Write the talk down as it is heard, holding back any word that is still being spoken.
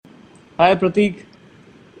Hi Prateek,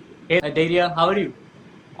 Hey, Daria, how are you?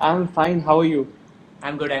 I'm fine. How are you?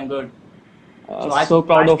 I'm good, I'm good. So आज So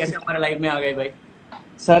proud आज of you. कैसे हमारे life में आ गए भाई?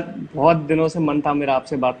 Sir बहुत दिनों से मन था मेरा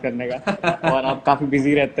आपसे बात करने का और आप काफी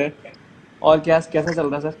बिजी रहते हैं। और क्या कैसा चल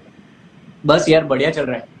रहा है सर? बस यार बढ़िया चल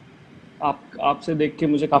रहा है। आप आपसे देख के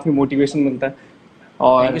मुझे काफी मोटिवेशन मिलता है। थैंक यू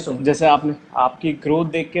और सो मच। जैसे आपने आपकी ग्रोथ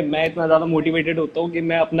देख के मैं इतना ज्यादा मोटिवेटेड होता हूँ कि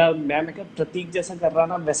मैं क्या प्रतीक जैसा कर रहा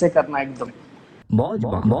ना वैसे करना एकदम।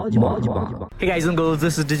 Hey guys and girls,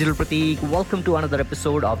 this is Digital Pratik. Welcome to another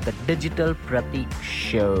episode of the Digital Pratik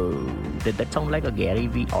Show. Did that sound like a Gary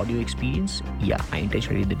Vee audio experience? Yeah, I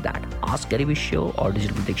intentionally did that. Ask Gary Vee Show or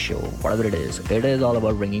Digital Pratik Show, whatever it is all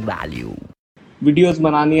about bringing value. Videos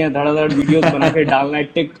बनानी है, धड़ाधड़ videos बना के डालना है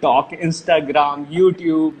TikTok, Instagram,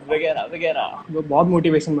 YouTube वगैरह वगैरह। वो बहुत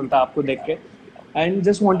मोटिवेशन मिलता है आपको देख के। And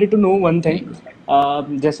just wanted to know one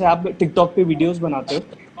thing, जैसे आप टिकटॉक पे वीडियोस बनाते हो,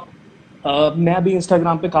 मैं अभी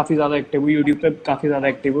इंस्टाग्राम पे काफ़ी ज़्यादा एक्टिव हूँ, यूट्यूब पे काफ़ी ज़्यादा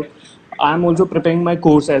एक्टिव हूँ। I am also preparing my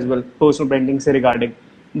course as well personal branding से regarding.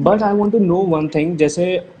 But I want to know one thing, जैसे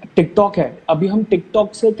टिकटॉक है, अभी हम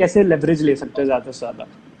टिकटॉक से कैसे लेवरेज ले सकते हैं ज़्यादा से ज़्यादा?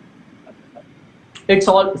 It's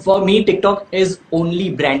all for me. TikTok is only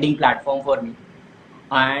branding platform for me.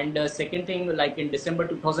 And second thing, like in December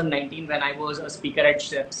 2019, when I was a speaker at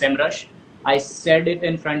SEMrush, I said it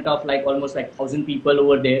in front of like almost like 1,000 people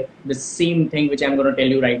over there. The same thing which I'm going to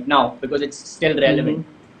tell you right now because it's still relevant.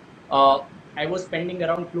 Uh, I was spending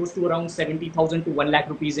around close to around 70,000 to 1 lakh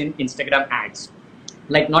rupees in Instagram ads.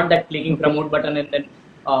 Like not that clicking okay. promote button and then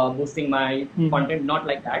boosting my content,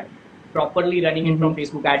 not like that. Properly running it from hmm.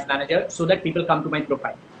 Facebook Ads Manager so that people come to my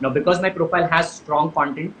profile. Now, because my profile has strong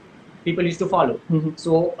content, people used to follow.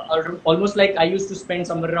 So almost like I used to spend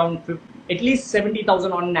somewhere around at least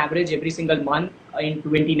 70,000 on an average every single month in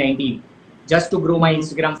 2019 just to grow my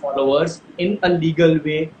Instagram followers in a legal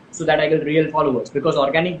way so that I get real followers because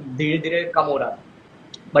organic धीरे धीरे कम हो रहा था.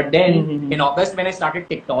 But then in August, when I started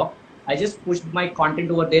TikTok, I just pushed my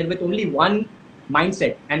content over there with only one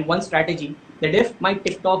mindset and one strategy that if my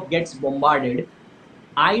TikTok gets bombarded,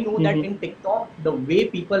 I know that in TikTok, the way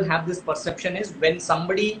people have this perception is when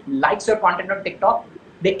somebody likes your content on TikTok,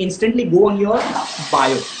 they instantly go on your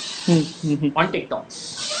bio on TikTok.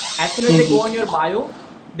 As soon as they go on your bio,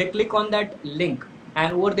 they click on that link,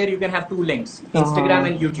 and over there you can have two links: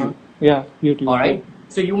 Instagram and YouTube. या YouTube All या। right.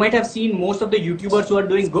 So you might have seen most of the YouTubers who are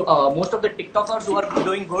doing good, most of the TikTokers who are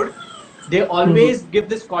doing good, they always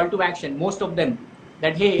give this call to action. Most of them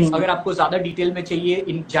that hey, अगर आपको ज़्यादा detail में चाहिए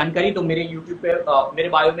इन जानकारी तो मेरे YouTube पे मेरे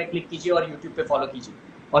बायो में क्लिक कीजिए और YouTube पे फॉलो कीजिए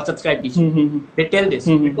और सब्सक्राइब कीजिए. They tell this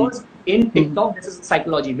because in TikTok this is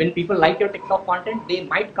psychology. When people like your TikTok content, they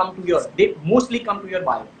might come to your, they mostly come to your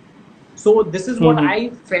bio. So this is what I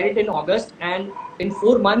felt in August, and in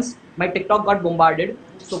 4 months my TikTok got bombarded.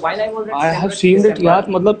 So while I was at I have SEMrush in seen that December, यार,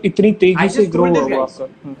 मतलब इतनी I तेजी से just grow told हुआ these वो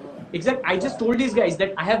guys, आपका। I just told these guys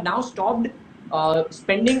that I have now stopped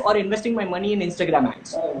spending or investing my money in Instagram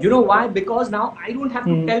ads. You know why? Because now I don't have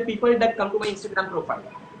to tell people that come to my Instagram profile.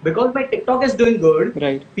 Because my TikTok is doing good,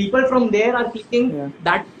 right. people from there are clicking या।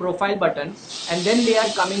 that profile button and then they are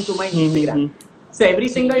coming to my Instagram. So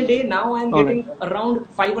every single day now I'm alright. getting around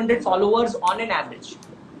 500 followers on an average.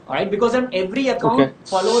 All right, because on every okay.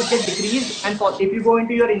 account followers get decreased, and if you go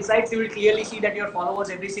into your insights, you will clearly see that your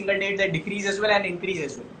followers every single day they decrease as well and increase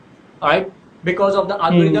as well. All right, because of the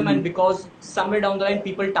algorithm and because somewhere down the line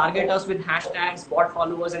people target us with hashtags, bot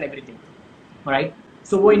followers, and everything. All right,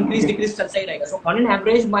 so वो increase decrease चलता ही रहेगा. So on an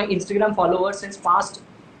average, my Instagram followers since past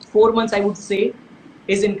 4 months, I would say,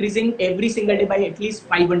 is increasing every single day by at least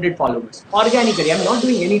 500 followers organically. I'm not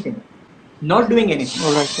doing anything. Not doing anything.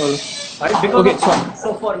 Alright alright. Right? Because okay of, so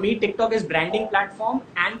so for me, TikTok is branding platform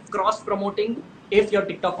and cross promoting if your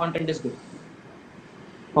TikTok content is good.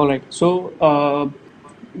 Alright so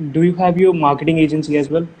do you have your marketing agency as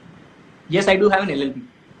well? Yes, I do have an LLP.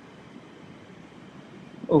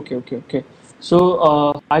 Okay okay okay. So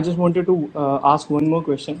I just wanted to ask one more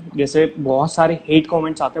question. जैसे बहुत सारे hate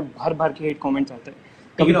comments आते हैं, भर भर के hate comments आते हैं।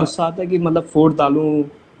 कभी Ignore. गुस्सा आता है कि मतलब फोड़ डालूं,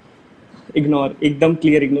 इग्नोर, एकदम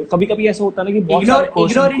क्लियर इग्नोर। कभी कभी ऐसा होता है ना कि बहुत सारे personal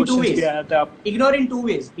Ignore in two questions भी ways. आ जाते हैं आप। Ignore in two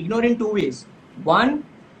ways. Ignore in two ways. One,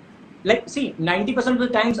 like see, 90% of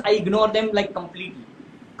the times I ignore them like completely.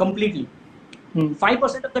 Completely.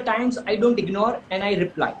 5% of the times I don't ignore and I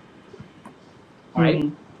reply. All right.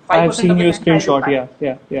 I have 5% seen of the your times I screenshot.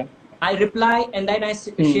 reply. या I reply and then I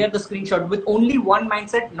share the screenshot with only one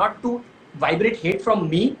mindset, not to vibrate hate from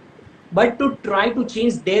me, but to try to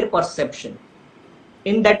change their perception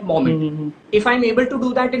in that moment. If I'm able to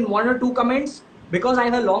do that in one or two comments, because I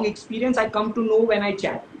have a long experience, I come to know when I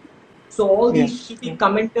chat. So all या these shitty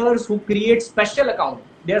commenters who create special account,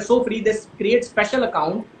 they are so free, they create special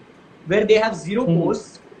account where they have 0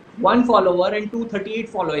 posts, 1 follower and 238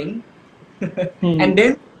 following. And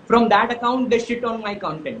then from that account they shit on my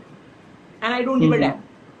content, and I don't give a damn.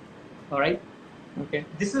 All right. Okay.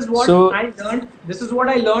 This is what I learned. This is what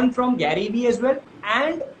I learned from Gary Vee as well,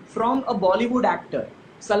 and from a Bollywood actor,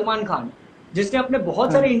 Salman Khan, जिसने अपने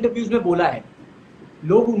बहुत सारे interviews में बोला है.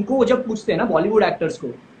 लोग उनको जब पूछते हैं ना, बॉलीवुड एक्टर्स को,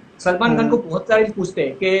 सलमान खान को बहुत सारे पूछते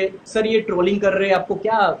हैं कि सर ये ट्रोलिंग कर रहे हैं आपको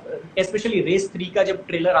क्या, स्पेशली रेस 3 का जब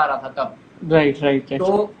ट्रेलर आ रहा था तब. Right.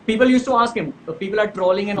 So people used to ask him, people are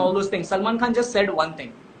trolling and all those things. Salman Khan just said one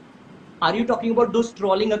thing. Are you talking about those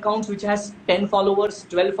trolling accounts which has 10 followers,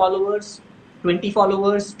 12 followers, 20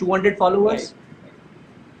 followers, 200 followers?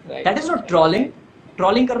 Right. That is not trolling.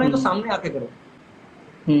 Trolling कर रहे हैं तो सामने आके करो.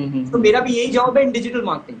 तो मेरा भी यही जवाब है in digital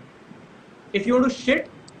marketing. If you want to shit,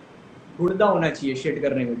 गुर्दा होना चाहिए shit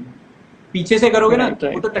करने में. पीछे से करोगे ना,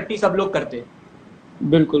 वो तो टट्टी सब लोग करते हैं.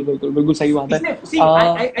 बिल्कुल सही बात है. See,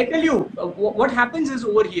 I tell you, what happens is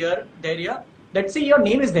over here, Dhairya, let's say your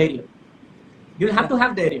name is Dhairya. You'll have to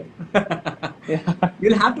have Dhairya.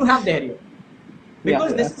 You'll have to have Dhairya.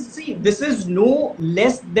 Because this is no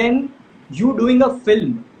less than you doing a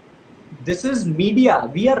film. This is media.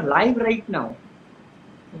 We are live right now.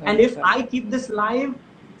 And if I keep this live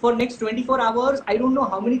for next 24 hours, I don't know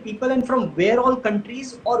how many people and from where all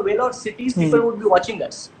countries or where all cities people would be watching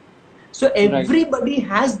us. So everybody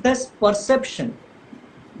has this perception.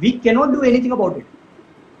 We cannot do anything about it.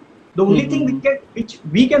 The only thing which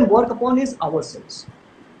we can work upon is ourselves.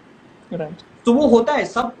 Right. So वो होता है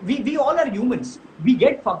सब. We all are humans. We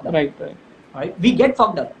get fucked up. Right. We get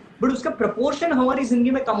fucked up. But उसका proportion हमारी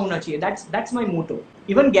जिंदगी में कम होना चाहिए. That's my motto.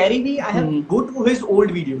 Even Gary Vee, I have go to his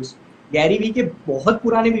old videos. Gary Vee के बहुत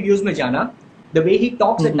पुराने videos में जाना. The way he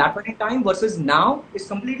talks at that point in time versus now is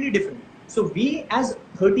completely different. So we as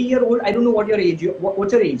 30-year-old, I don't know what your age.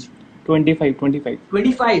 What's your age? 25.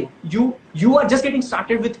 25. You are just getting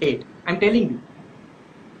started with hate. I'm telling you.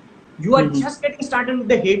 You are just getting started with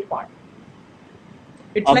the hate part.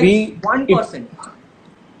 It's like 1%.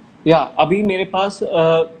 अभी मेरे पास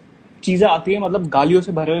चीजें आती है, मतलब गालियों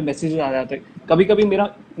से भरे हुए messages आ जाते हैं. कभी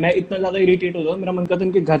मैं इतना ज्यादा इरिटेट हो जाऊँ, मेरा मन करता है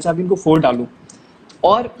इनके घर जाके इनको फोड़ डालूं.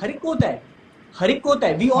 और हर एक को होता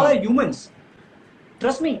है. We all are humans.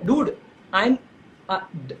 Trust me, dude.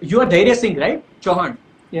 You are Dhairya Singh, right? Chauhan.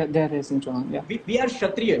 Yeah, Dhairya Singh Chauhan. Yeah. We are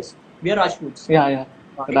Kshatriyas. We are Rajputs. Yeah.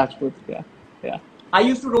 Rajputs. Yeah. I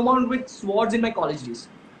used to roam around with swords in my college days.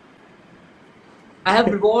 I have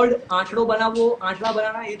revolved आंचड़ों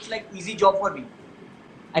banana. It's like easy job for me.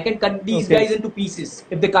 I can cut these guys into pieces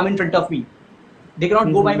if they come in front of me. They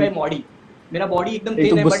cannot go by my body. मेरा body एकदम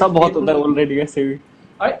तेज है. गुस्सा बहुत होता है already ऐसे भी.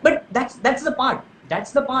 Alright, but that's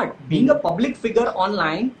the part. Being a public figure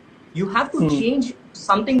online, you have to change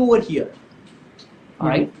something over here.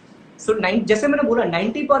 Alright. So जैसे मैंने बोला,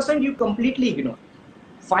 90% you completely ignore.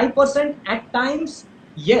 5% at times,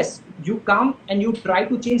 yes, you come and you try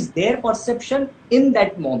to change their perception in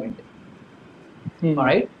that moment.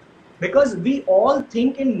 Alright. Because we all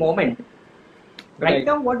think in moment. Right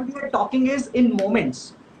now, what we are talking is in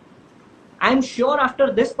moments. I'm sure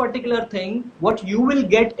after this particular thing, what you will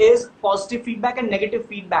get is positive feedback and negative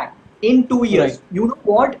feedback in 2 years.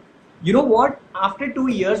 Right. You know what? After 2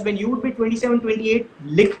 years, when you would be 27, 28,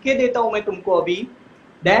 लिख के देता हूँ मैं तुमको अभी,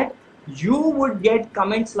 that you would get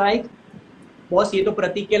comments like, boss ये तो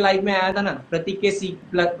प्रतीक के लाइव में आया था ना, प्रतीक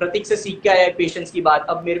से सीख के आया है पेशेंस की बात,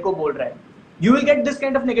 अब मेरे को बोल रहा है. You will get this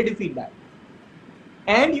kind of negative feedback.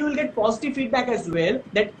 And you will get positive feedback as well,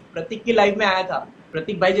 that प्रतीक की लाइव में आया था,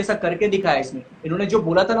 प्रतीक भाई जैसा करके दिखाया इसने, इन्होंने जो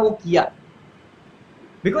बोला था ना वो किया.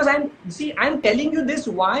 Because I'm telling you this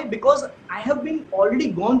why? Because I have been already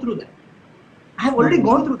gone through that. I have already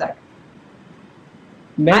gone through that.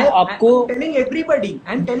 I'm telling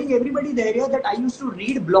everybody there that I used to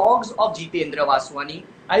read blogs of Jitendra Vaswani.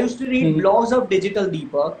 I used to read blogs of Digital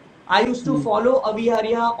Deepak. I used to follow Avi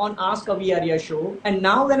Arya on Ask Avi Arya show. And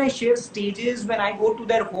now when I share stages, when I go to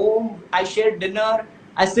their home, I share dinner,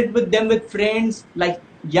 I sit with them with friends, like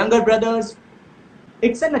younger brothers.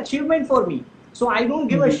 It's an achievement for me. So I don't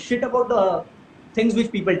give a shit about the things which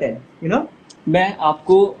people tell, you know? मैं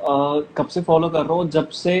आपको कब से follow कर रहा हूँ, जब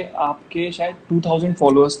से आपके शायद 2000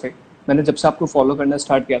 फॉलोअर्स थे. मैंने जब से आपको फॉलो करना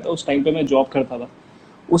स्टार्ट किया था, उस टाइम पे मैं जॉब करता था.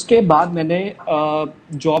 उसके बाद मैंने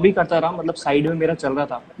जॉब ही करता रहा, मतलब साइड में मेरा चल रहा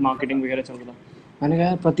था, मार्केटिंग वगैरह चल रहा था. मैंने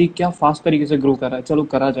कहा प्रतीक क्या फास्ट तरीके से ग्रो कर रहा है, चलो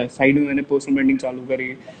करा जाए. साइड में मैंने पर्सनल ब्रांडिंग चालू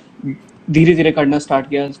करी, धीरे धीरे करना स्टार्ट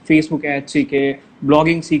किया. फेसबुक एड्स सीखे,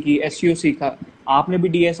 ब्लॉगिंग सीखी, एसईओ सीखा. आपने भी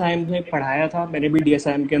DSIM में पढ़ाया था, मैंने भी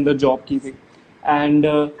DSIM के अंदर जॉब की थी. एंड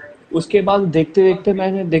उसके बाद देखते देखते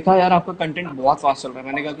मैंने देखा यार आपका कंटेंट बहुत फास्ट चल रहा है.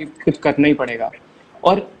 मैंने कहा कि कुछ करना ही पड़ेगा.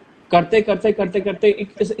 और करते करते करते करते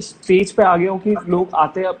एक इस स्टेज पे आ गया हूँ कि लोग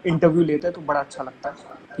आते हैं, अब इंटरव्यू लेते हैं, तो बड़ा अच्छा लगता है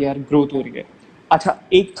कि यार ग्रोथ हो रही है। अच्छा,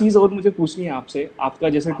 एक चीज और मुझे पूछनी है आपसे। आपका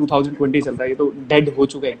जैसे 2020 चल रहा है, ये तो डेड हो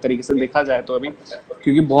चुका है एक तरीके से देखा जाए तो अभी,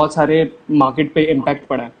 क्योंकि बहुत सारे मार्केट पे इम्पैक्ट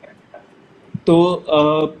पड़ा है।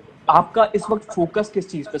 तो आपका इस वक्त फोकस किस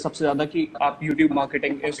चीज पे सबसे ज्यादा, कि आप YouTube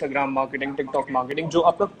marketing, Instagram marketing, TikTok marketing, जो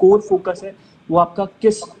आपका कोर फोकस है वो आपका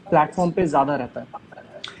किस प्लेटफॉर्म पे ज्यादा रहता है?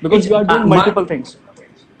 Because you are doing multiple things.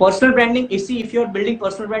 Personal branding, you see, if you're building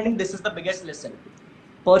personal branding, this is the biggest lesson.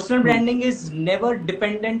 Personal branding is never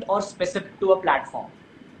dependent or specific to a platform.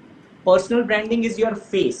 Personal branding is your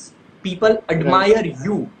face. People admire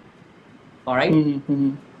you. All right.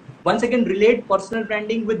 Once again, relate personal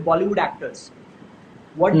branding with Bollywood actors.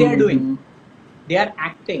 What they are doing, they are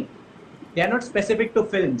acting. They are not specific to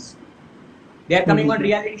films. They are coming on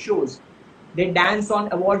reality shows. They dance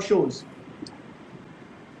on award shows.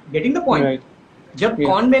 Getting the point? Right. जब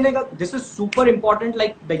कौन बनेगा, this is super important.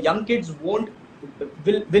 Like the young kids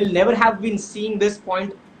will never have been seeing this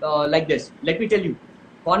point like this. Let me tell you,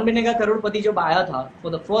 कौन बनेगा करोड़पति जब आया था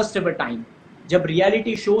for the first ever time, जब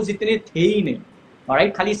reality shows इतने थे ही नहीं,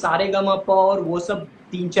 alright, खाली सारेगामापा और वो सब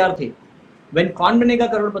 3-4 थे. When कौन बनेगा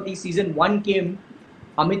करोड़पति season 1 came,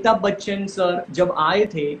 Amitabh Bachchan sir जब आए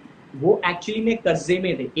थे वो एक्चुअली में कर्जे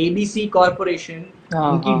में थे. ABC कॉर्पोरेशन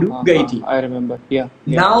उनकी डूब गई थी. I remember. Yeah.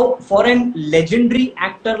 Now for an legendary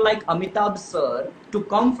actor like Amitabh sir to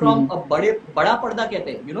come from a बड़ा पर्दा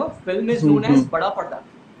कहते हैं, you know, film is known as बड़ा पर्दा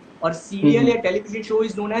और serial या television show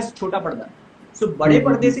is known as छोटा पर्दा. So बड़े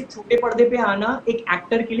पर्दे से छोटे पर्दे पे आना एक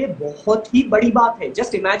एक्टर के लिए बहुत ही बड़ी बात है.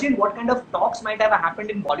 Just imagine what kind of talks might have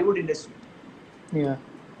happened in Bollywood industry. Yeah.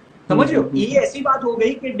 समझ रहे हो? ये ऐसी बात हो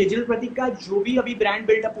गई कि डिजिटल प्रतीक का जो भी अभी ब्रांड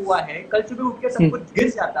बिल्डअप हुआ है, कल सुबह उठ के सब कुछ गिर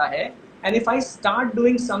जाता है. And if I start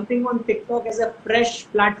doing something on TikTok as a fresh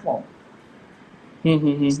platform,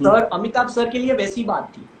 sir Amitabh sir के लिए वैसी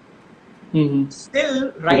बात थी. Still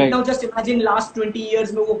right now, just imagine last 20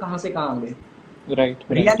 years में वो कहाँ से कहाँ आ गए. Right.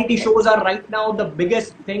 Reality shows are right now the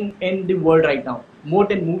biggest thing in the world right now, more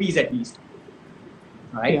than movies at least.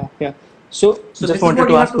 Right? Yeah. So just wanted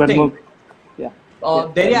to ask one more. Yeah.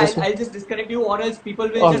 I'll just disconnect you, or else people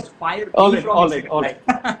will just fire me from Instagram. All right.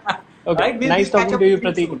 Okay. Right? We'll Nice talking to you,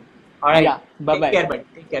 Prateek. All right. Yeah. Bye-bye. Take care, bud.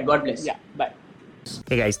 Take care. God bless. Yeah. Bye.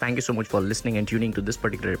 Hey guys, thank you so much for listening and tuning to this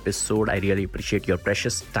particular episode. I really appreciate your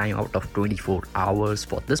precious time out of 24 hours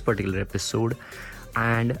for this particular episode.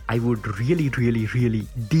 And I would really, really, really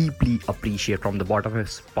deeply appreciate from the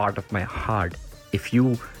bottomest part of my heart if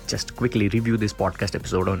you just quickly review this podcast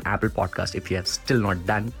episode on Apple Podcast if you have still not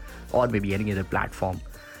done, or maybe any other platform.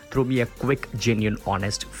 Throw me a quick, genuine,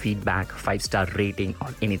 honest feedback, 5-star rating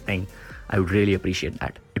or anything. I would really appreciate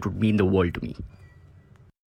that. It would mean the world to me.